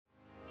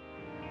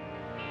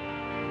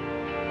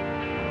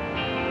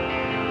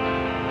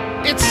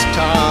It's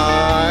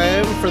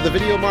time for the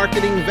Video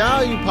Marketing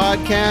Value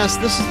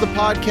Podcast. This is the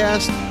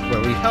podcast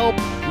where we help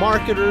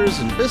marketers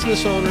and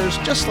business owners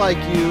just like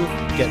you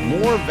get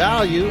more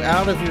value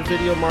out of your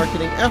video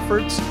marketing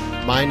efforts.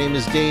 My name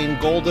is Dane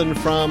Golden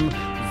from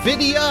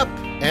VidUp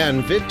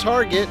and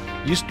VidTarget.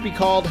 Used to be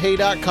called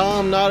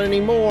Hey.com, not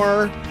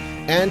anymore.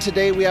 And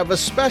today we have a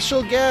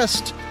special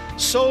guest,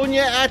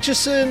 Sonia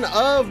Atchison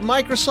of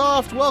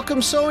Microsoft.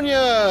 Welcome,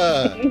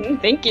 Sonia.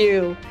 Thank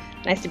you.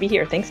 Nice to be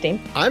here. Thanks, Dane.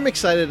 I'm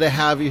excited to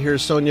have you here,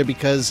 Sonia,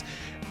 because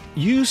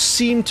you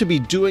seem to be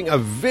doing a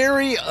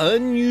very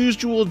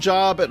unusual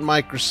job at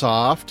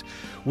Microsoft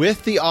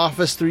with the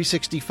Office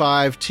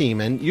 365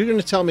 team. And you're going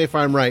to tell me if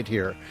I'm right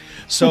here.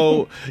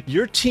 So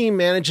your team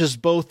manages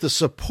both the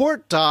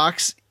support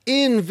docs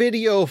in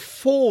video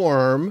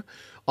form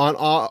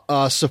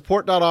on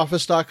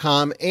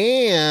support.office.com,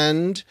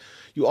 and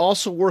you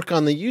also work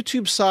on the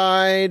YouTube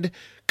side,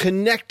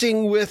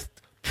 connecting with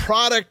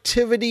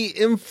productivity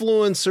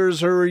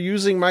influencers who are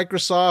using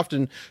Microsoft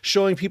and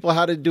showing people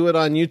how to do it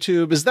on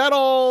YouTube. Is that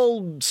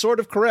all sort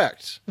of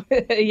correct?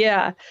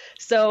 Yeah.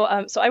 So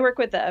I work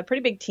with a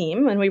pretty big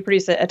team, and we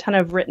produce a ton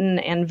of written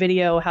and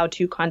video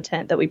how-to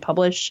content that we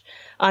publish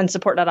on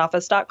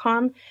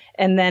support.office.com.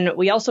 And then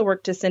we also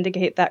work to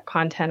syndicate that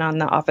content on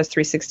the Office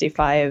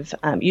 365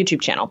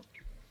 YouTube channel.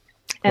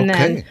 And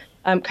then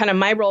kind of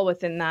my role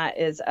within that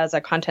is as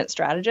a content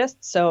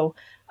strategist. So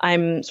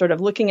I'm sort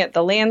of looking at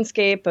the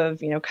landscape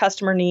of,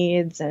 customer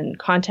needs and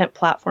content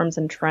platforms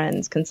and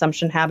trends,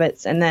 consumption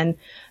habits, and then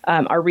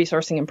our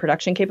resourcing and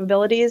production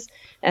capabilities,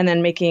 and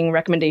then making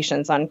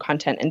recommendations on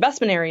content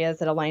investment areas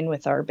that align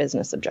with our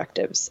business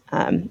objectives.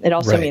 It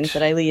also means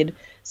that I lead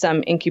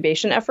some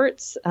incubation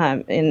efforts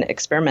in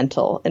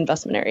experimental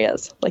investment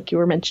areas, like you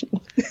were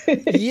mentioning.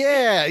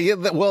 Yeah.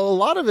 Well, a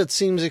lot of it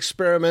seems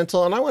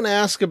experimental, and I want to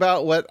ask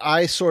about what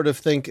I sort of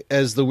think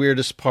as the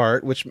weirdest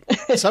part, which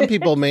some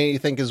people may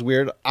think is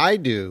weird. I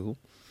do.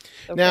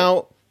 Okay.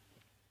 Now,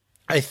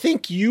 I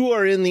think you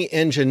are in the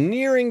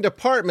engineering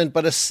department,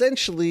 but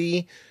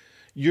essentially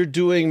you're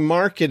doing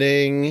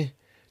marketing.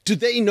 Do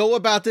they know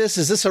about this?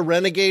 Is this a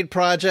renegade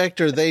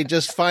project, or are they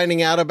just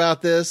finding out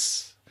about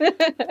this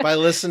by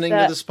listening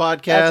to this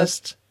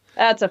podcast?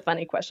 That's a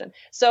funny question.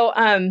 So,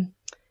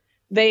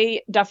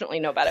 they definitely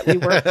know about it. We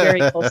work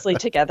very closely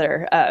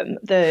together.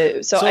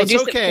 So it's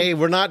okay.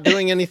 We're not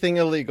doing anything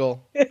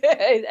illegal.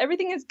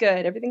 Everything is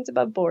good. Everything's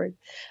above board.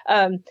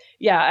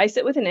 I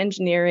sit within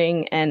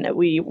engineering, and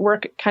we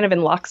work kind of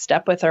in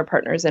lockstep with our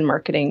partners in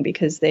marketing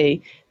because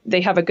they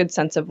have a good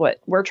sense of what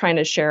we're trying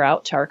to share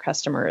out to our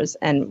customers.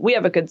 And we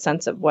have a good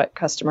sense of what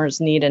customers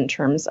need in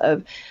terms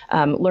of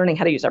learning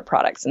how to use our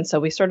products. And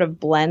so we sort of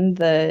blend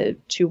the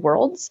two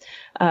worlds.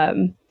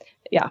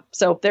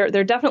 So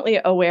they're definitely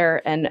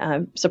aware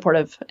and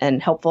supportive and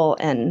helpful,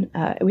 and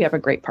we have a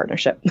great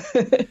partnership.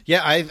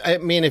 Yeah, I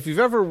mean, if you've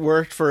ever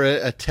worked for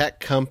a tech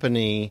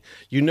company,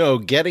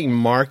 getting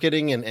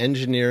marketing and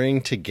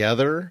engineering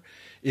together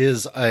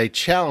is a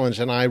challenge,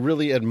 and I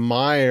really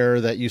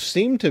admire that you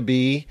seem to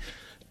be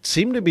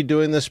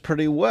doing this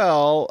pretty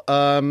well.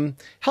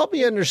 Help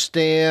me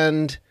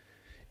understand: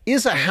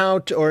 is a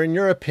how-to, or in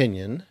your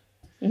opinion,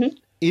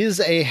 is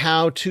a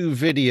how-to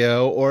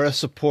video or a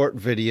support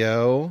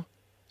video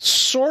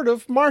sort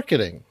of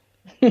marketing?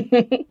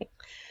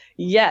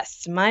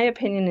 Yes, my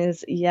opinion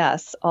is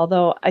yes.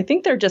 Although I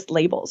think they're just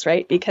labels,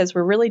 right? Because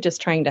we're really just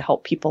trying to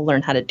help people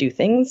learn how to do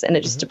things. And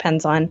it just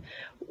depends on,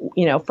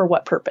 for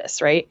what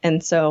purpose, right?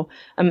 And so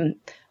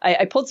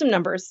I pulled some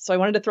numbers. So I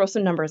wanted to throw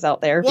some numbers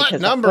out there. What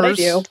because numbers?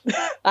 That's what I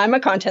do. I'm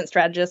a content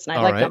strategist, and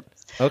I like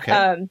numbers.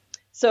 Okay.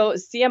 So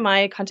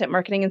CMI, Content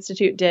Marketing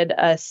Institute, did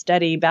a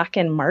study back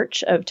in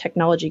March of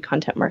technology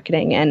content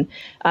marketing. And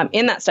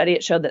in that study,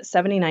 it showed that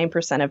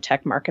 79% of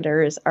tech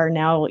marketers are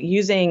now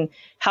using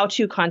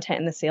how-to content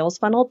in the sales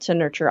funnel to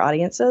nurture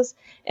audiences,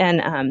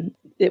 and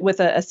with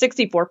a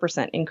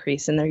 64%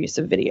 increase in their use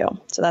of video.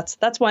 So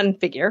that's one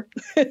figure.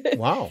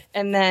 Wow.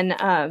 And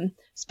then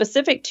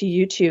specific to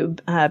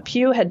YouTube,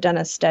 Pew had done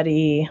a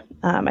study,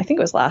 I think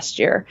it was last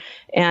year.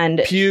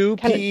 And Pew,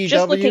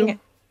 P-E-W?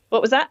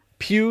 What was that?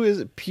 Pew, is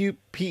it Pew,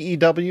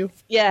 P-E-W?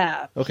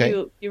 Yeah.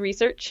 Okay. Pew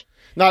Research.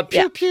 Not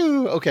Pew,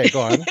 Pew. Okay,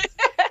 go on.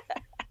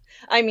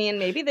 I mean,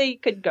 maybe they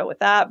could go with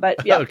that,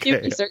 but yeah, Pew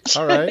Research.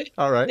 All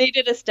right. They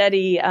did a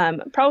study,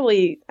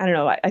 probably, I don't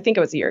know, I think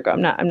it was a year ago.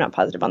 I'm not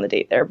positive on the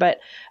date there, but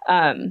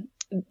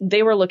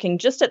they were looking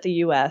just at the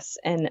U.S.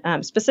 and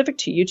specific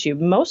to YouTube.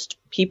 Most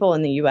people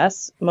in the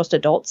U.S., most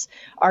adults,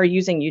 are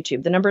using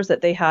YouTube. The numbers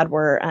that they had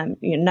were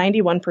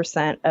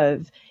 91%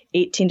 of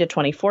 18 to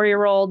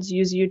 24-year-olds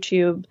use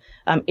YouTube,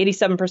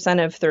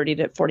 87% of 30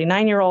 to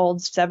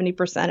 49-year-olds,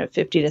 70% of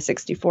 50 to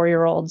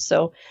 64-year-olds.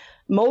 So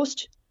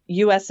most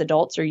U.S.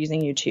 adults are using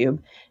YouTube.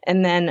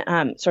 And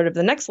then sort of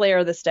the next layer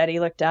of the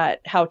study looked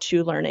at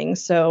how-to learning.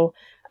 So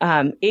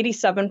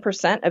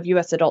 87% of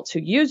U.S. adults who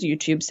use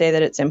YouTube say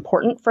that it's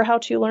important for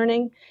how-to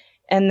learning.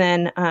 And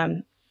then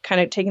kind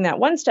of taking that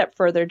one step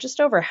further, just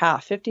over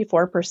half,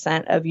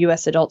 54% of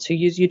U.S. adults who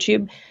use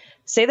YouTube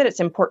say that it's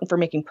important for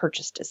making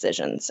purchase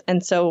decisions.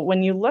 And so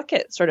when you look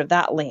at sort of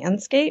that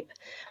landscape,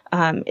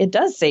 it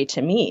does say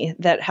to me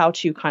that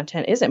how-to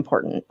content is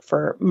important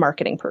for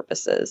marketing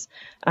purposes.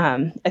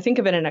 I think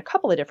of it in a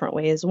couple of different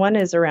ways. One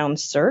is around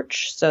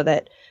search, so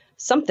that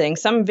some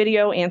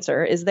video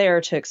answer is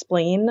there to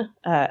explain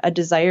a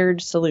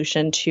desired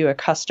solution to a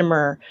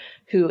customer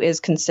who is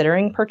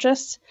considering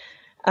purchase.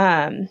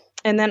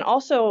 And then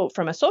also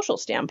from a social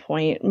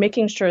standpoint,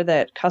 making sure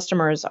that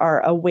customers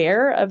are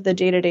aware of the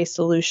day-to-day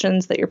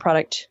solutions that your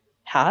product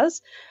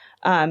has,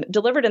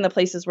 delivered in the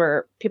places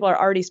where people are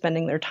already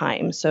spending their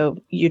time. So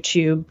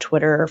YouTube,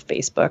 Twitter,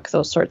 Facebook,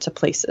 those sorts of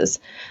places.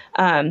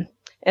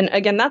 And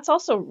again, that's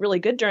also really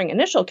good during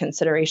initial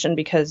consideration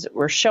because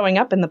we're showing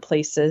up in the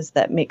places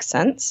that make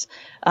sense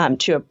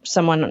to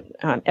someone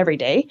every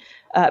day.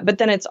 But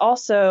then it's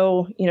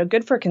also,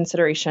 good for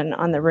consideration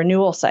on the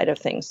renewal side of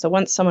things. So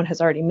once someone has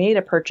already made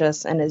a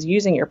purchase and is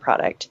using your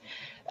product,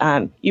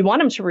 you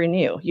want them to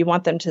renew. You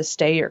want them to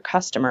stay your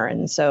customer.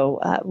 And so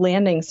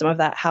landing some of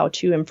that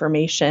how-to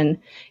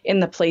information in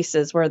the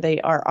places where they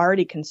are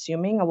already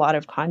consuming a lot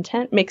of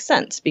content makes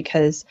sense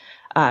because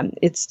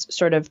it's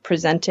sort of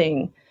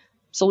presenting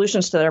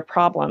solutions to their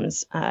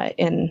problems right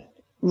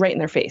in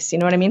their face. You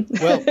know what I mean?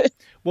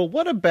 Well,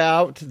 what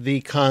about the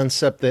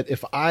concept that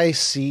if I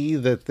see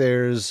that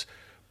there's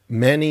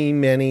many,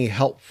 many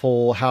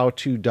helpful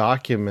how-to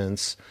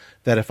documents,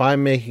 that if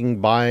I'm making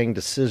buying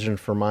decision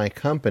for my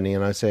company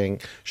and I'm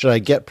saying, should I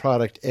get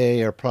product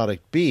A or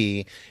product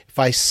B? If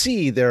I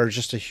see there are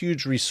just a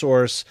huge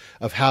resource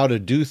of how to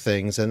do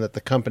things and that the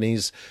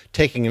company's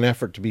taking an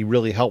effort to be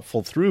really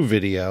helpful through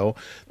video,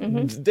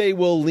 they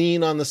will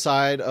lean on the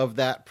side of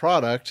that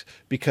product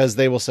because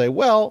they will say,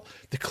 well,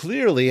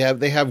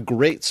 they have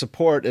great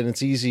support and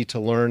it's easy to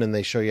learn and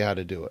they show you how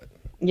to do it.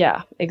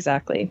 Yeah,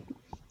 exactly.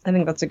 I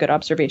think that's a good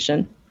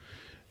observation.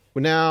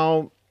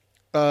 Now,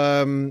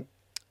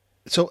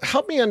 so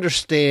help me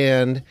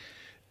understand,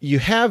 you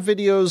have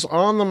videos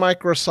on the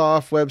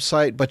Microsoft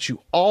website, but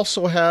you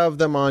also have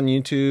them on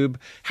YouTube.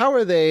 How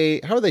are they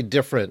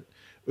different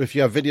if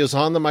you have videos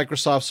on the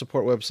Microsoft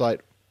support website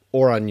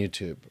or on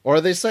YouTube? Or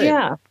are they the same?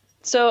 Yeah.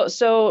 So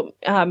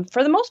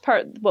for the most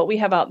part, what we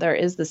have out there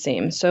is the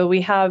same. So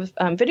we have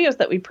videos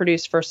that we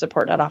produce for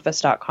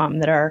support.office.com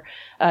that are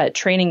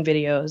training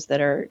videos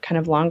that are kind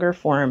of longer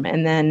form.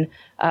 And then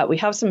we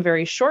have some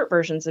very short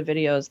versions of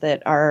videos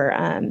that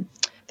are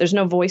there's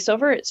no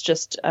voiceover. It's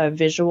just a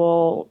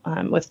visual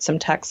with some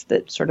text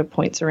that sort of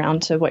points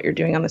around to what you're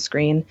doing on the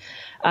screen.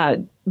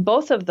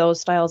 Both of those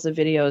styles of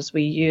videos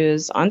we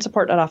use on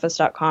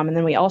support.office.com, and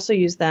then we also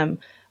use them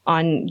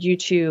on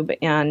YouTube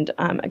and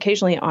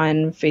occasionally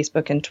on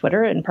Facebook and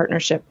Twitter in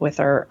partnership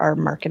with our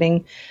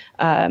marketing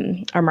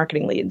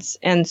leads.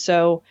 And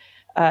so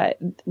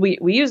we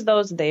use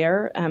those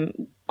there.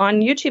 On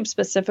YouTube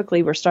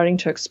specifically, we're starting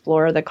to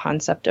explore the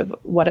concept of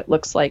what it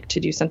looks like to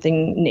do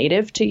something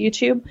native to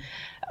YouTube.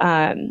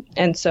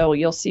 And so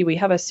you'll see we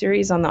have a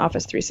series on the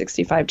Office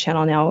 365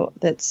 channel now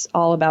that's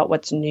all about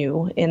what's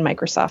new in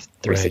Microsoft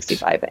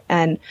 365. Right.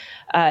 And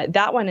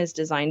that one is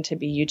designed to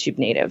be YouTube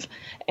native.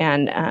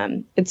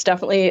 And it's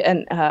definitely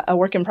a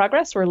work in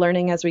progress. We're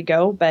learning as we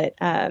go, but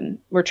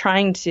we're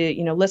trying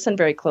to listen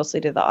very closely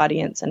to the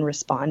audience and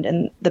respond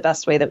in the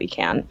best way that we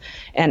can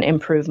and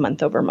improve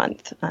month over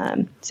month.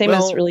 Same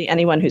as really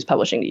anyone who's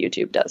publishing to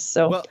YouTube does.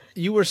 So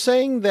you were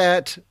saying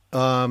that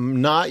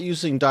not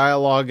using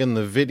dialogue in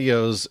the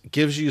videos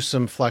gives you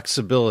some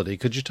flexibility.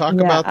 Could you talk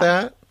about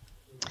that?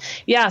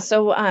 Yeah.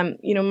 So,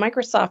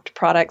 Microsoft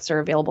products are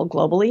available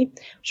globally,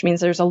 which means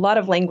there's a lot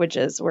of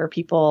languages where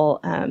people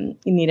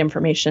need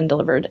information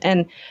delivered.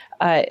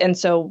 And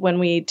so when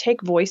we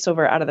take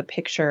voiceover out of the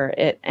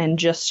picture and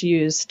just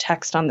use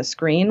text on the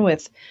screen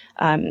with,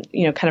 kind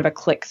of a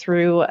click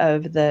through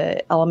of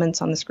the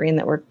elements on the screen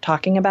that we're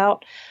talking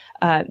about,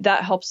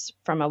 that helps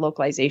from a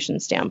localization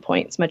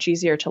standpoint. It's much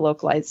easier to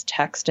localize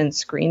text and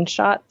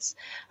screenshots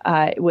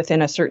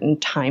within a certain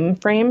time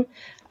frame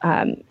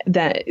than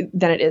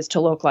it is to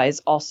localize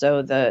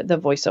also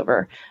the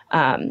voiceover.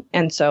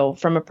 And so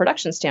from a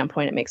production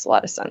standpoint, it makes a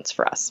lot of sense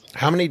for us.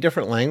 How many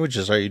different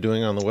languages are you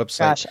doing on the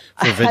website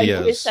for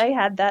videos? I wish I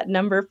had that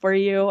number for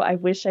you. I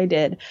wish I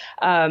did.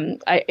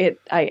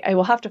 I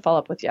will have to follow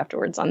up with you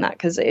afterwards on that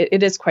because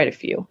it is quite a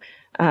few.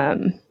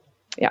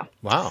 Yeah.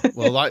 Wow.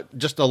 Well,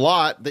 just a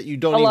lot that you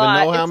don't even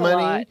know how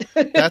many.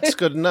 That's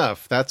good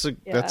enough. That's a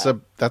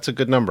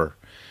good number.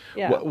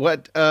 Yeah.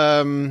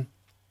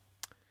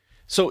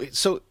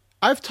 So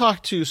I've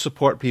talked to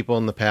support people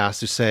in the past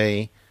who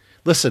say,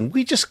 listen,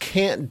 we just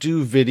can't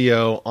do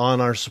video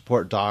on our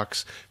support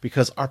docs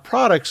because our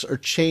products are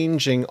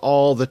changing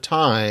all the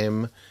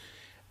time.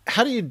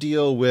 How do you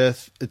deal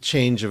with a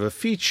change of a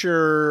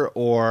feature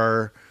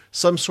or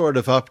some sort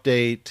of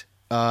update?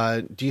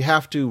 Do you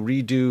have to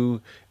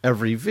redo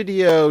every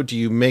video? Do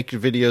you make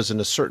videos in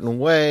a certain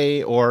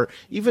way? Or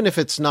even if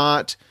it's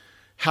not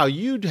how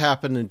you'd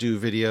happen to do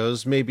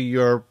videos, maybe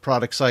your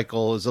product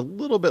cycle is a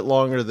little bit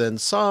longer than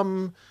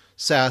some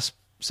SaaS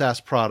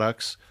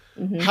products.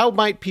 Mm-hmm. How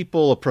might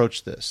people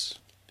approach this?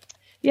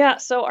 Yeah,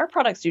 so our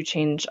products do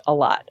change a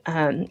lot.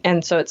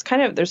 And so it's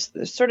kind of, there's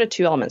sort of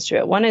two elements to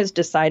it. One is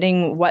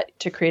deciding what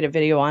to create a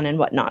video on and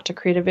what not to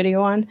create a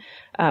video on.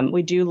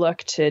 We do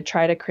look to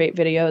try to create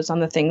videos on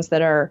the things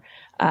that are,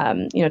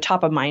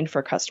 top of mind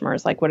for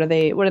customers. Like what are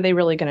they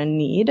really going to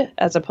need,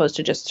 as opposed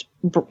to just,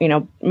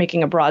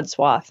 making a broad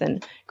swath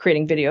and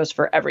creating videos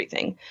for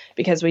everything,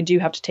 because we do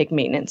have to take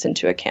maintenance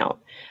into account.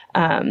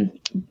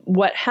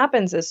 What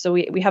happens is, so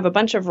we have a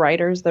bunch of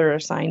writers that are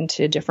assigned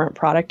to different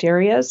product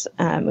areas.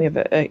 We have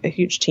a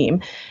huge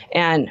team,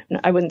 and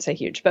I wouldn't say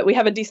huge, but we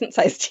have a decent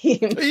sized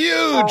team. A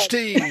huge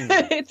team.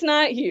 It's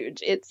not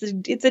huge. It's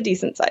a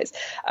decent size.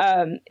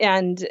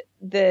 And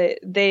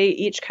they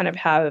each kind of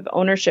have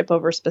ownership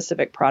over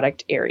specific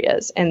product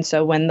areas. And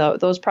so when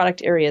those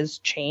product areas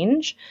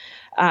change,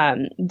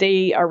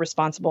 they are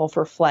responsible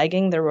for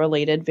flagging the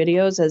related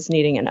videos as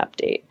needing an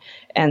update.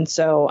 And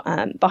so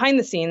behind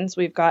the scenes,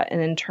 we've got an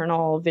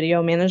internal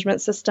video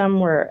management system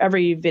where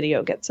every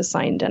video gets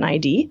assigned an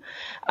ID.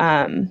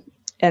 And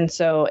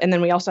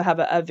then we also have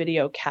a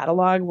video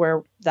catalog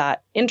where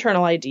that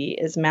internal ID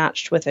is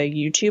matched with a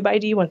YouTube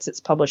ID once it's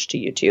published to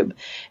YouTube.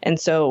 And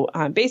so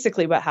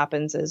basically what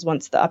happens is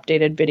once the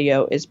updated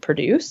video is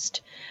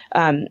produced,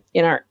 in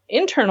our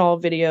internal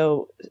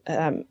video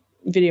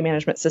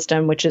management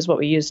system, which is what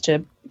we use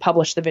to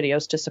publish the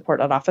videos to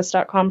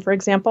support.office.com, for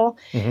example.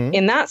 Mm-hmm.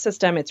 In that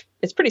system, it's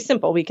pretty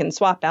simple. We can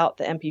swap out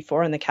the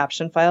MP4 and the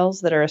caption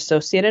files that are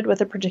associated with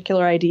a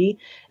particular ID,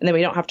 and then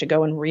we don't have to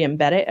go and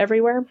re-embed it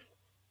everywhere.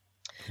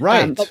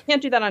 Right. But we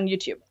can't do that on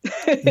YouTube.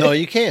 No,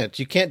 you can't.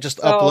 You can't just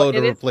upload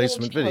a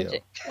replacement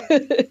video.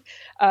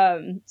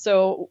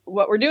 So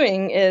what we're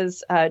doing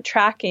is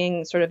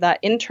tracking sort of that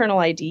internal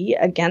ID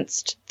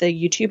against the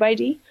YouTube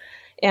ID.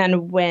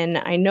 And when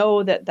I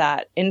know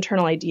that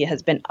internal ID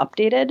has been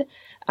updated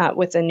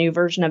with a new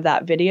version of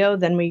that video,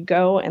 then we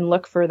go and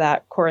look for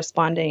that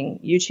corresponding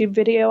YouTube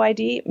video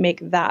ID, make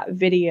that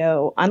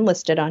video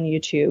unlisted on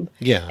YouTube,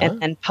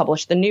 and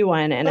publish the new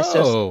one and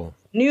associate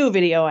new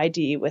video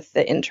ID with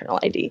the internal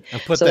ID.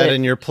 And put that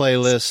in your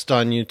playlist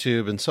on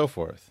YouTube and so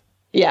forth.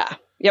 Yeah.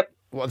 Yep.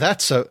 Well,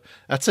 that's a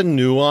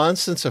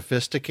nuanced and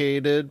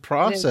sophisticated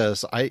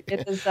process.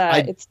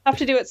 It's tough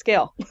to do at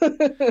scale,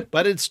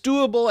 but it's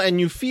doable,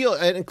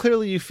 and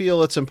clearly you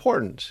feel it's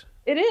important.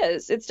 It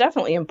is. It's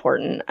definitely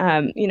important.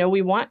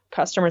 We want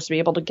customers to be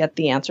able to get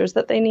the answers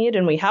that they need,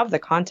 and we have the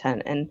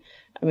content. And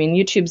I mean,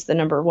 YouTube's the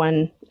number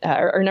one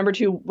or number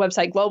two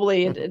website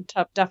globally,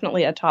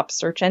 definitely a top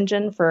search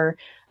engine for,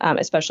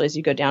 especially as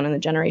you go down in the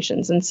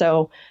generations. And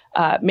so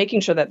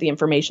making sure that the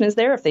information is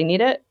there if they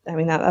need it, I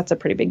mean, that's a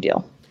pretty big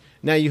deal.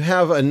 Now, you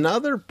have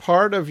another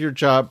part of your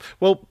job.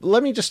 Well,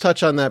 let me just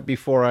touch on that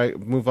before I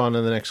move on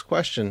to the next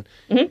question.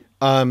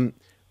 Mm-hmm.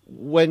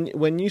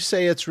 When you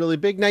say it's really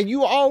big, now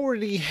you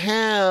already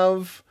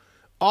have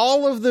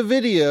all of the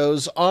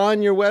videos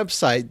on your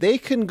website. They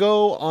can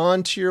go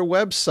onto your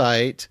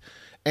website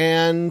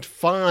and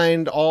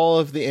find all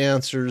of the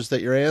answers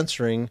that you're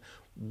answering.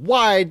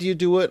 Why do you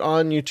do it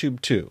on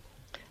YouTube too?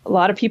 A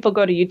lot of people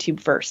go to YouTube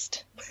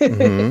first.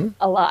 Mm-hmm.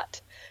 A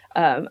lot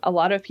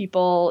of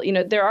people,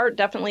 there are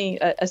definitely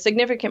a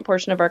significant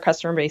portion of our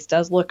customer base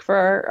does look for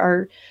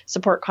our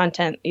support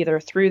content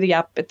either through the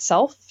app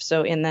itself,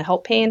 so in the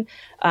help pane,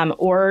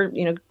 or,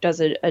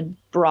 does a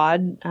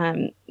broad,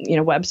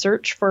 web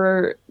search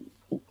for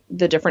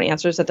the different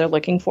answers that they're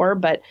looking for.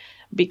 But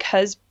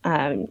because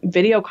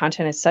video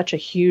content is such a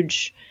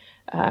huge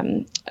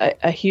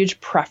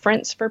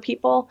preference for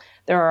people,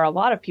 there are a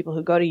lot of people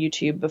who go to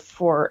YouTube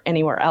before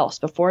anywhere else,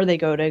 before they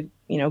go to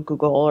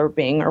Google or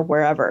Bing or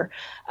wherever.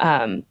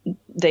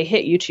 They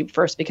hit YouTube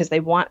first because they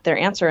want their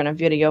answer in a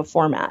video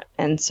format.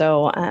 And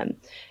so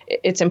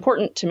it's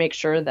important to make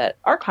sure that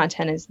our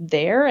content is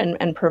there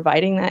and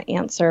providing that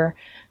answer,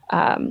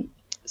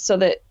 so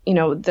that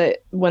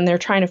when they're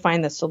trying to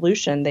find the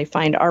solution, they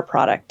find our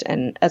product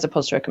and as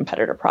opposed to a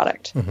competitor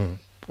product. Mm-hmm.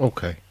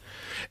 Okay.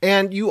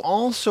 And you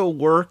also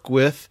work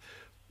with,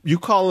 you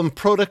call them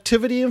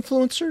productivity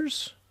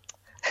influencers?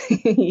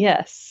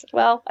 Yes.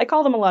 Well, I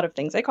call them a lot of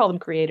things. I call them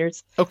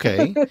creators.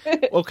 Okay.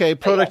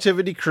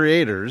 Productivity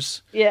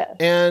creators. Yeah.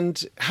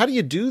 And how do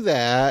you do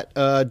that?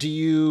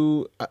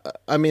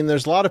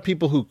 There's a lot of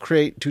people who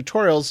create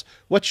tutorials.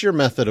 What's your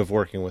method of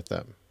working with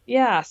them?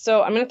 Yeah,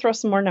 so I'm going to throw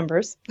some more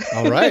numbers.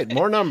 All right,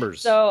 more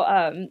numbers. So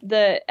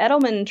the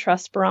Edelman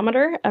Trust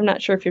Barometer, I'm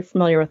not sure if you're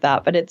familiar with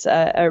that, but it's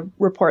a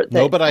report that...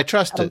 No, but I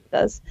trust Edelman it.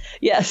 Does.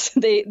 Yes,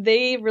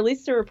 they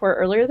released a report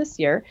earlier this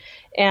year,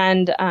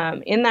 and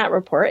in that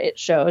report, it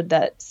showed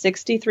that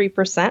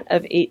 63%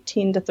 of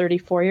 18 to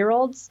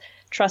 34-year-olds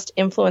trust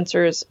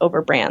influencers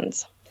over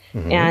brands.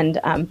 Mm-hmm.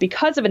 And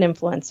because of an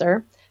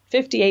influencer,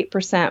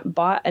 58%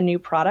 bought a new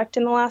product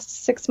in the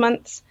last 6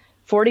 months,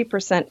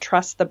 40%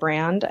 trust the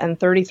brand, and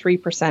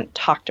 33%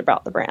 talked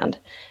about the brand.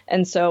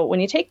 And so when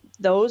you take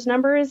those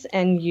numbers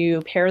and you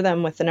pair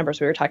them with the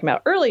numbers we were talking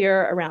about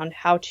earlier around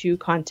how-to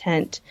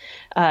content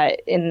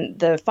in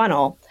the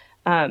funnel,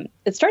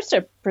 it starts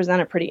to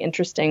present a pretty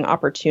interesting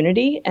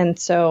opportunity. And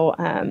so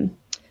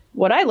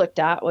what I looked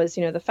at was,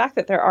 the fact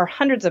that there are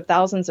hundreds of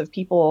thousands of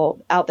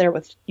people out there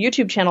with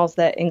YouTube channels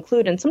that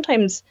include and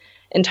sometimes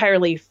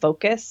entirely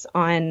focus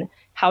on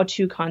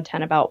how-to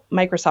content about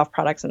Microsoft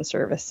products and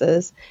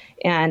services.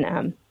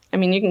 And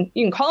you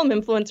can call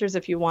them influencers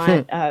if you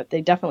want.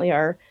 They definitely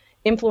are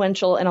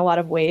influential in a lot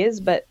of ways,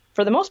 but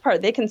for the most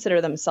part, they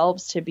consider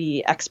themselves to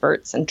be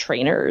experts and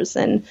trainers.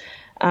 And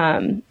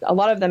a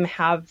lot of them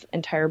have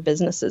entire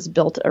businesses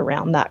built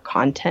around that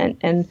content.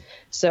 And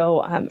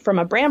so from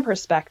a brand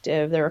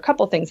perspective, there were a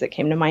couple things that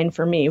came to mind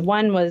for me.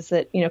 One was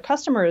that,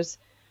 customers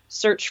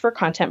search for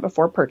content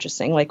before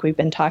purchasing, like we've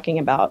been talking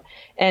about.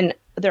 And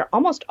they're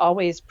almost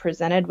always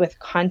presented with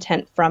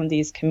content from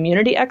these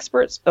community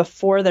experts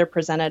before they're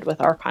presented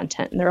with our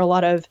content. And there are a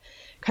lot of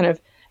kind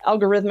of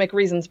algorithmic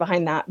reasons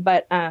behind that,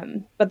 but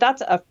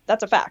that's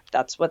a fact.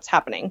 That's what's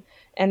happening.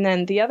 And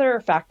then the other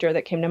factor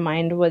that came to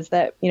mind was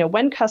that,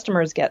 when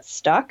customers get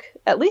stuck,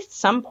 at least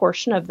some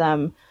portion of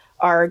them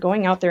are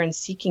going out there and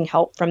seeking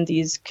help from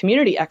these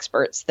community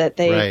experts that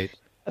they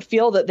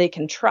feel that they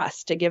can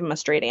trust to give them a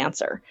straight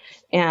answer.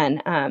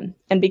 And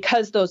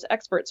because those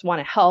experts want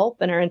to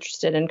help and are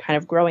interested in kind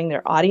of growing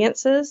their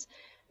audiences,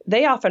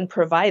 they often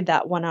provide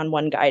that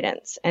one-on-one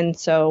guidance. And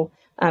so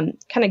kind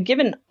of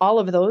given all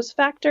of those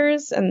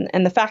factors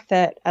and the fact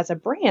that as a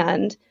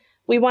brand,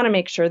 we want to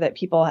make sure that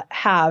people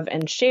have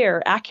and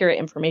share accurate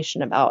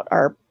information about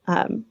our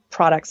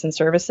products and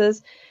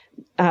services,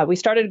 we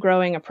started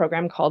growing a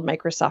program called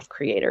Microsoft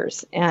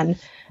Creators. And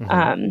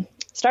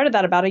started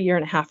that about a year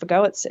and a half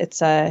ago. It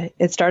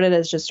started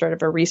as just sort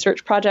of a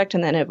research project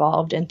and then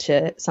evolved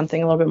into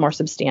something a little bit more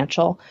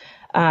substantial.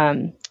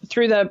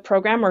 Through the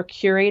program, we're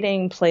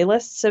curating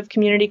playlists of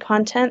community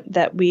content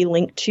that we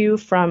link to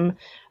from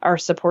our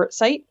support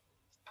site.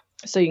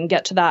 So you can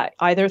get to that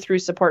either through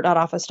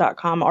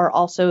support.office.com or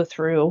also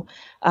through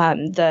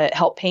the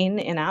help pane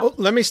in app. Oh,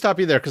 let me stop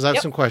you there because I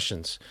have some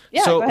questions.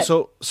 Yeah, go ahead.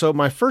 So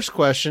my first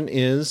question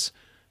is,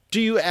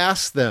 do you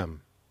ask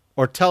them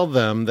or tell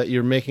them that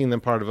you're making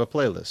them part of a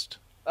playlist?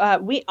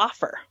 We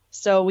offer.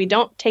 So we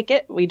don't take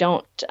it. We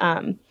don't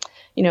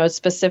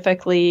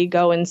specifically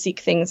go and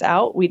seek things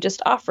out. We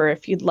just offer.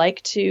 If you'd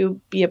like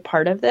to be a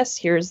part of this,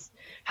 here's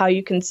how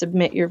you can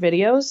submit your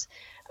videos.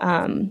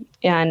 And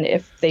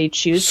if they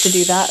choose to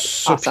do that,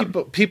 so awesome.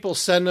 People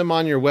send them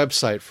on your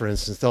website, for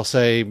instance. They'll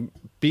say,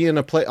 "Be in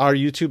our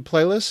YouTube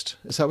playlist."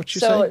 Is that what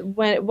you say? So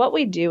what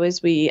we do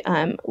is we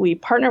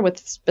partner with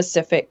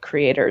specific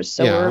creators.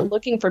 So we're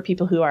looking for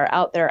people who are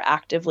out there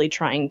actively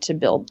trying to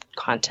build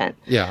content.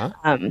 Yeah.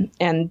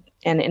 And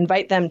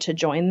invite them to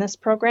join this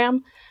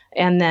program.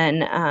 And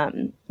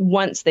then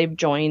once they've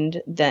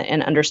joined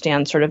and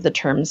understand sort of the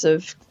terms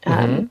of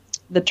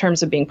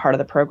being part of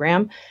the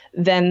program,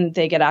 then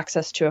they get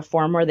access to a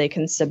form where they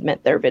can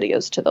submit their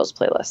videos to those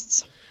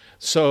playlists.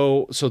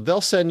 So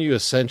they'll send you,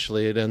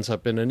 essentially, it ends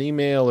up in an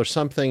email or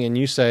something, and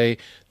you say,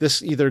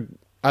 this either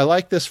I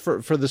like this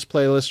for this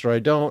playlist or I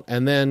don't,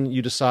 and then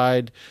you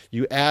decide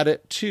you add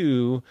it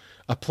to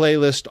a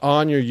playlist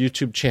on your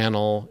YouTube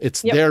channel.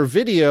 It's their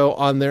video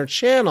on their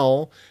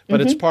channel,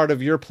 but it's part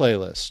of your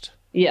playlist.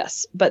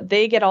 Yes, but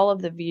they get all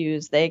of the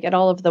views. They get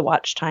all of the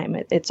watch time.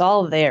 It's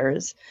all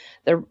theirs.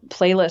 The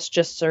playlist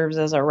just serves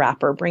as a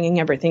wrapper, bringing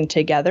everything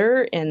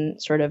together in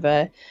sort of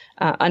a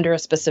under a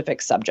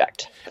specific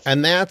subject.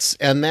 And that's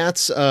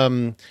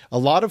a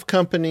lot of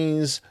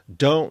companies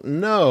don't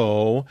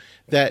know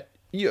that.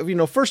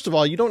 First of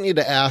all, you don't need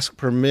to ask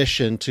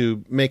permission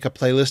to make a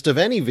playlist of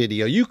any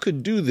video. You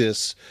could do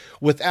this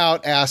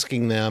without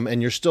asking them, and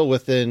you're still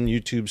within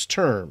YouTube's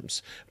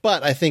terms.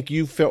 But I think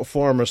you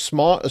form a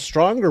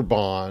stronger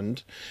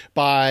bond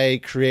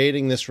by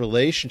creating this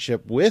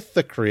relationship with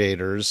the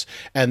creators,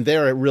 and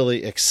they're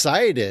really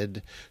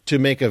excited to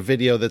make a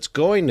video that's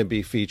going to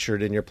be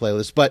featured in your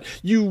playlist. But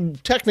you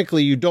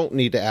don't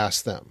need to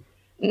ask them.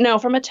 No,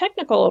 from a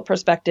technical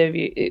perspective,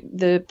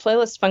 the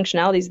playlist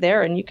functionality is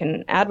there, and you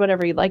can add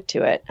whatever you like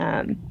to it.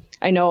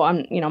 I know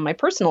on my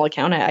personal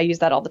account, I use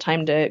that all the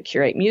time to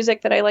curate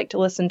music that I like to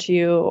listen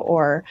to,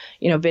 or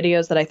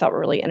videos that I thought were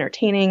really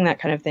entertaining, that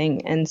kind of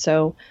thing. And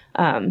so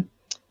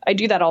I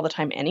do that all the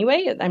time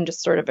anyway. I'm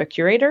just sort of a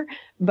curator,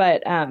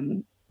 but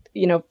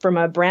from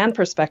a brand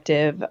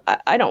perspective,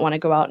 I don't want to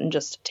go out and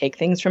just take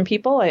things from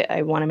people.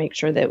 I want to make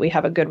sure that we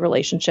have a good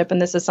relationship, and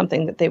this is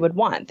something that they would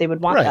want. They would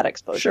want that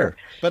exposure.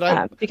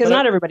 Sure. Because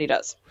not everybody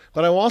does.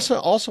 But I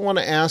also want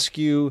to ask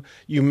you,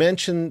 you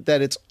mentioned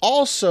that it's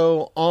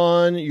also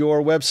on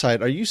your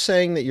website. Are you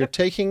saying that you're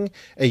taking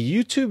a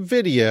YouTube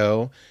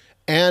video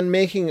and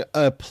making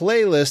a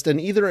playlist and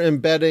either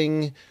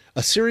embedding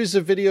a series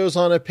of videos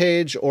on a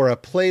page or a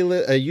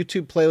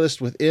YouTube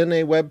playlist within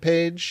a web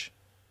page?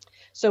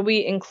 So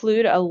we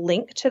include a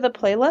link to the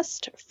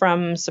playlist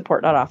from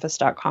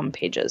support.office.com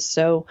pages.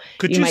 So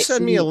could you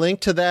send me a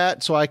link to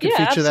that so I can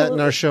feature that in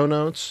our show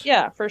notes?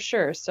 Yeah, for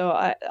sure. So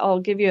I'll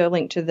give you a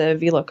link to the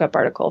VLOOKUP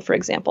article, for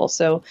example.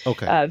 So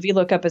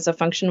VLOOKUP is a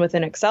function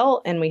within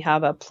Excel, and we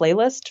have a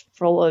playlist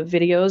full of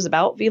videos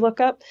about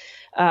VLOOKUP.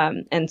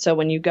 And so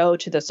when you go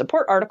to the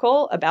support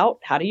article about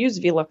how to use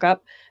VLOOKUP,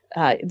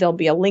 there'll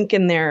be a link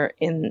in there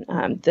in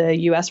the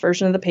US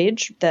version of the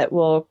page that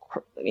will,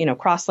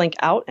 cross-link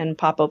out and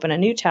pop open a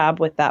new tab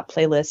with that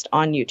playlist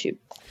on YouTube.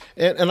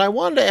 And I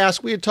wanted to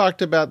ask, we had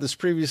talked about this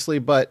previously,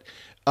 but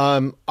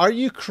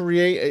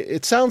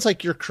it sounds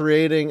like you're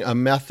creating a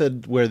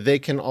method where they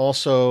can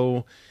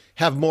also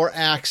have more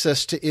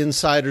access to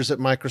insiders at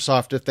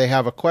Microsoft if they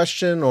have a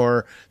question,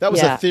 or that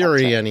was a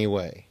theory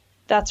anyway.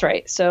 That's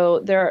right.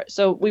 So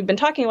we've been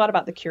talking a lot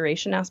about the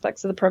curation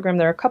aspects of the program.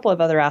 There are a couple of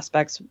other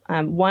aspects.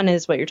 One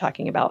is what you're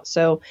talking about.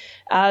 So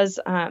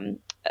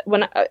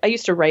when I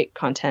used to write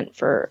content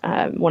for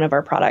one of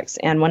our products,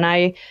 and when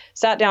I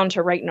sat down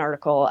to write an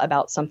article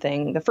about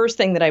something, the first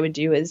thing that I would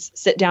do is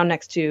sit down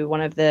next to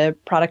one of the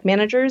product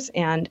managers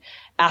and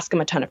ask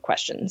them a ton of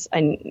questions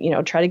and,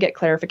 try to get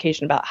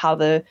clarification about how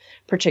the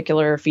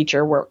particular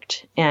feature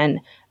worked.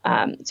 And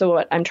so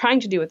what I'm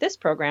trying to do with this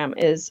program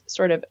is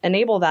sort of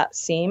enable that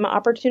same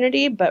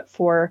opportunity, but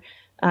for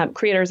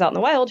creators out in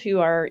the wild who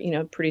are,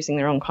 producing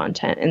their own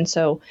content. And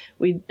so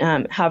we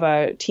have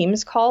a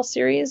Teams call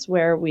series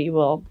where we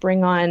will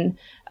bring on,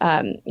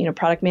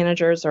 product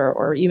managers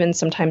or even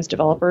sometimes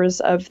developers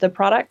of the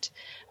product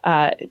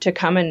to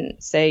come and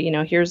say,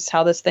 here's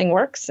how this thing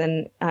works,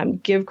 and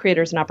give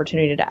creators an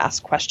opportunity to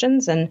ask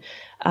questions and,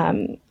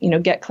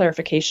 get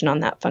clarification on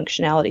that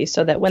functionality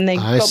so that when they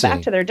go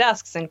back to their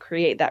desks and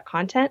create that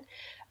content,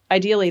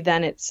 ideally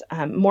then it's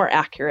more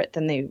accurate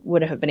than they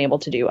would have been able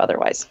to do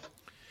otherwise.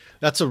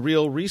 That's a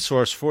real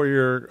resource for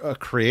your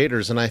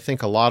creators, and I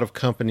think a lot of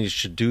companies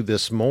should do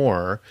this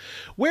more.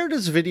 Where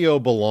does video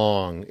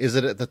belong? Is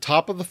it at the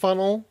top of the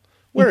funnel?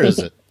 Where is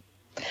it?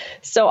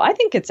 So I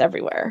think it's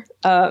everywhere.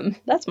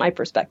 That's my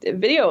perspective.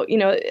 Video,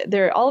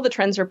 all the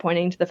trends are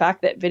pointing to the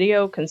fact that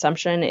video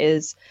consumption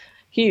is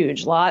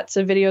huge. Lots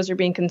of videos are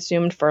being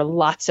consumed for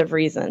lots of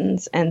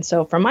reasons. And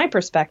so from my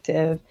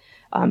perspective,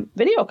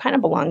 video kind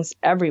of belongs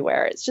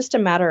everywhere. It's just a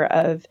matter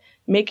of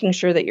making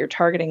sure that you're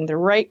targeting the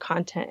right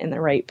content in the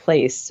right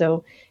place.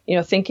 So,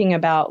 thinking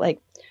about like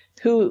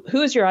who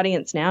is your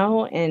audience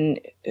now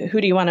and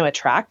who do you want to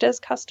attract as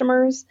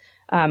customers?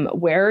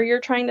 Where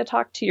you're trying to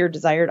talk to your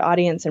desired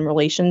audience in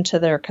relation to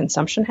their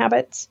consumption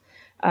habits.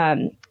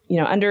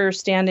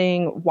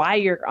 Understanding why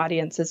your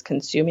audience is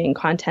consuming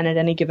content at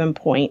any given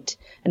point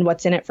and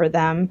what's in it for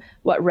them,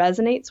 what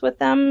resonates with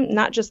them,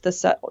 not just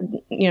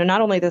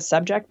not only the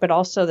subject, but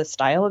also the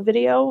style of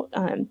video.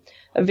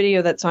 A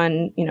video that's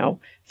on,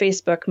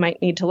 Facebook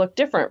might need to look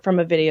different from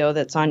a video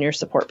that's on your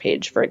support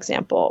page, for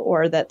example,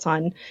 or that's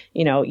on,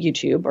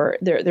 YouTube, or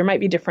there might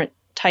be different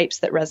types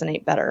that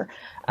resonate better.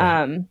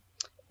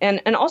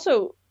 And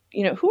also,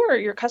 who are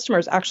your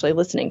customers actually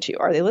listening to?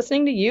 Are they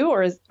listening to you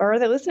or are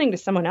they listening to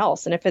someone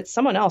else? And if it's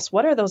someone else,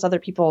 what are those other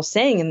people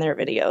saying in their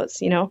videos?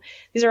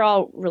 These are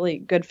all really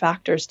good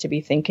factors to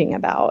be thinking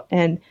about.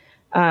 And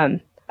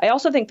I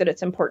also think that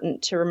it's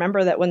important to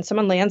remember that when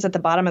someone lands at the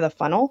bottom of the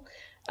funnel,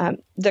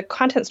 the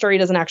content story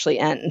doesn't actually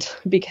end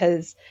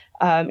because,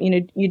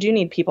 you do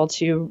need people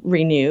to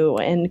renew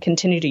and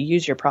continue to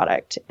use your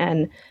product.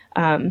 And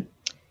I'm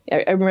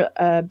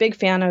a big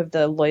fan of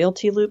the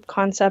loyalty loop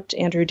concept.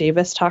 Andrew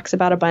Davis talks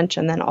about a bunch,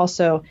 and then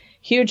also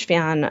huge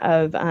fan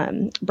of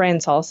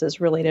Brian Salas's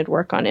related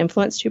work on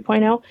Influence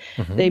 2.0.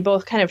 Mm-hmm. They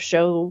both kind of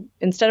show,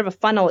 instead of a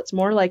funnel, it's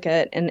more like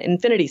an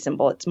infinity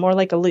symbol. It's more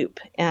like a loop.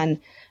 And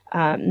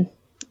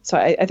so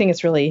I think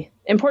it's really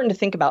important to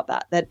think about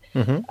that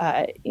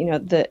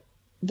mm-hmm.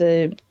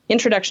 The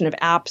introduction of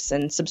apps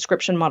and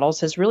subscription models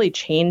has really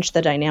changed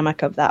the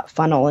dynamic of that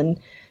funnel. And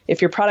if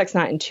your product's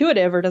not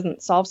intuitive or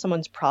doesn't solve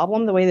someone's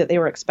problem the way that they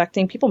were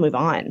expecting, people move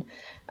on.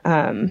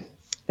 And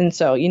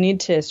so you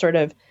need to sort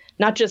of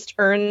not just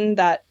earn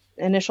that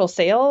initial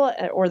sale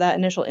or that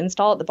initial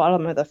install at the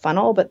bottom of the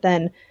funnel, but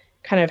then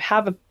kind of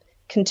have a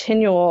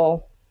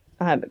continual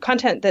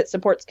content that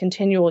supports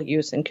continual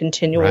use and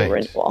continual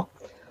renewal.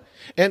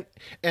 And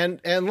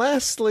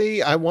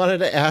lastly, I wanted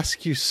to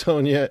ask you,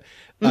 Sonia,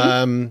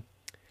 mm-hmm.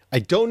 I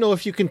don't know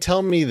if you can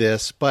tell me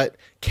this, but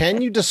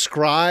can you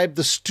describe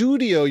the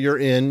studio you're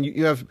in?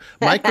 You have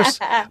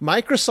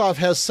Microsoft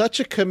has such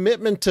a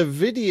commitment to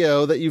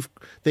video that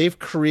they've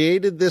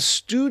created this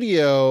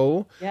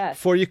studio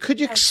for you.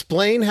 Could you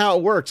explain how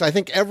it works? I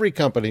think every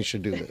company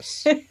should do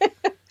this.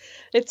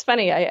 It's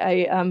funny.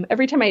 I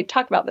every time I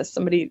talk about this,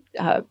 somebody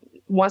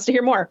wants to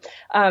hear more.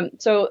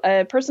 So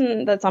a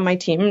person that's on my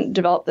team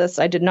developed this.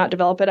 I did not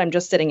develop it. I'm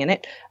just sitting in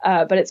it.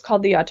 But it's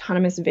called the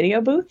Autonomous Video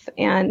Booth.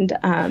 And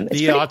it's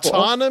the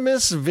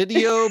Autonomous cool.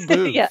 Video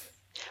Booth. Yeah.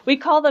 We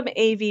call them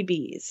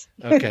AVBs.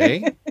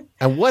 Okay.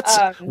 And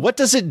what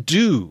does it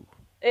do?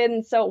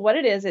 And so what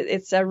it is,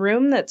 it's a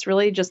room that's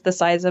really just the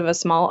size of a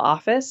small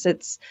office.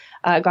 It's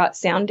got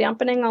sound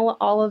dampening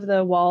all of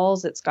the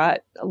walls. It's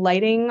got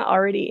lighting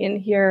already in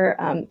here.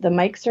 The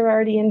mics are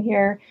already in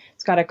here.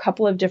 It's got a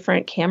couple of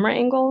different camera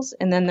angles.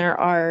 And then there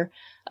are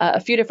a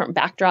few different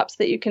backdrops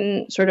that you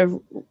can sort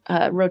of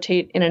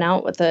rotate in and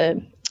out with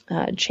a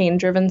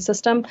chain-driven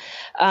system.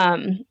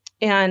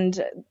 And,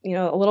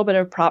 a little bit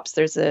of props.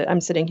 I'm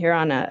sitting here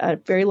on a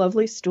very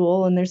lovely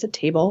stool, and there's a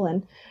table,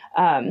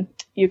 and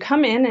you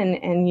come in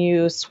and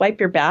you swipe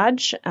your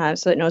badge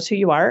so it knows who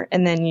you are,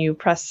 and then you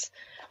press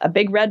a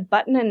big red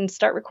button and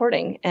start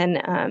recording.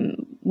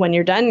 And when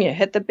you're done, you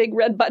hit the big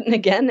red button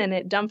again, and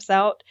it dumps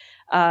out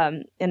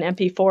an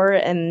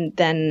MP4, and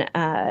then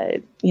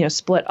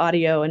split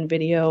audio and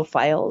video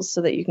files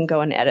so that you can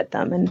go and edit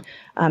them.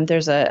 And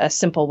there's a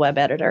simple web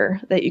editor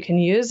that you can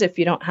use if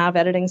you don't have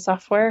editing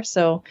software.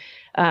 So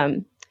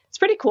it's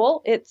pretty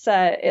cool. It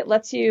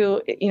lets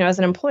you, as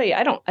an employee,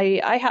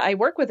 I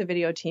work with a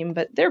video team,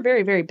 but they're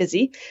very, very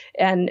busy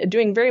and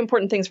doing very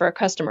important things for our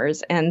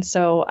customers. And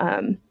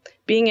so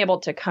being able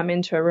to come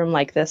into a room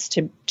like this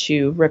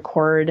to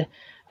record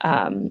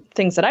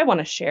things that I want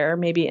to share,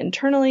 maybe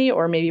internally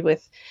or maybe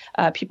with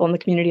people in the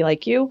community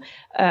like you,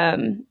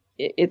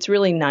 it's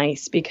really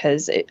nice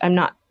because I'm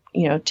not,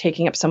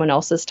 taking up someone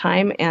else's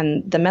time,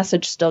 and the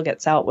message still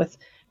gets out with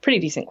pretty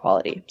decent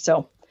quality.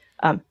 So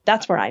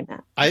that's where I'm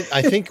at.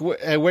 I think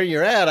where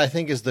you're at, I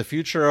think, is the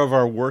future of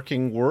our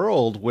working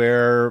world,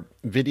 where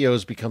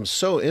videos become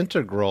so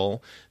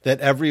integral that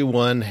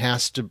everyone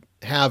has to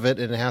have it,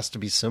 and it has to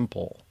be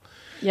simple.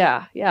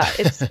 Yeah.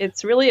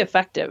 It's really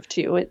effective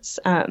too. It's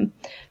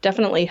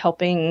definitely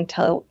helping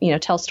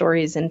tell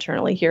stories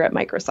internally here at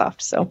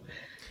Microsoft. So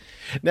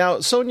now,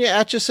 Sonia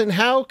Atchison,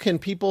 how can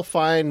people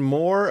find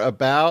more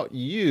about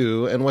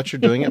you and what you're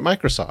doing at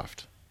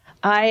Microsoft?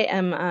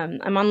 I'm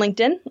on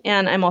LinkedIn,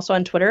 and I'm also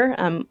on Twitter.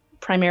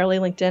 Primarily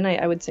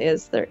LinkedIn, I would say,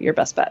 is your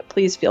best bet.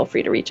 Please feel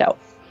free to reach out.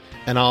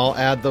 And I'll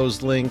add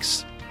those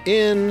links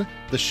in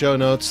the show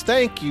notes.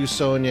 Thank you,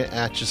 Sonia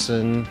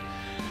Atchison.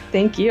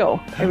 Thank you.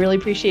 I really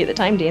appreciate the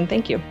time, Dane.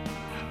 Thank you.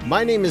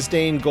 My name is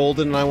Dane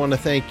Golden, and I want to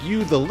thank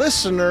you, the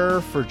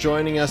listener, for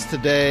joining us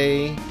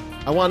today.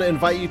 I want to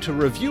invite you to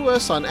review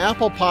us on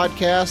Apple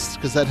Podcasts,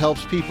 because that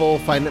helps people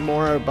find out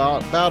more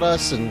about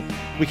us, and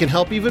we can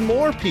help even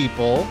more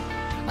people.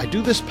 I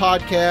do this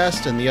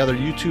podcast and the other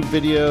YouTube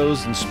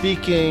videos and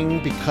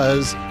speaking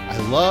because I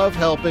love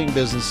helping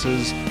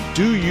businesses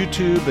do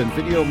YouTube and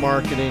video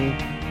marketing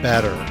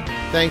better.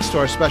 Thanks to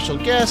our special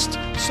guest,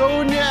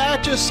 Sonia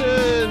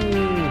Atchison.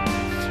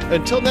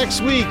 Until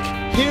next week,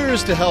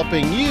 here's to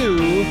helping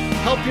you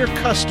help your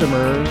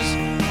customers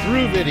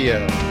through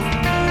video.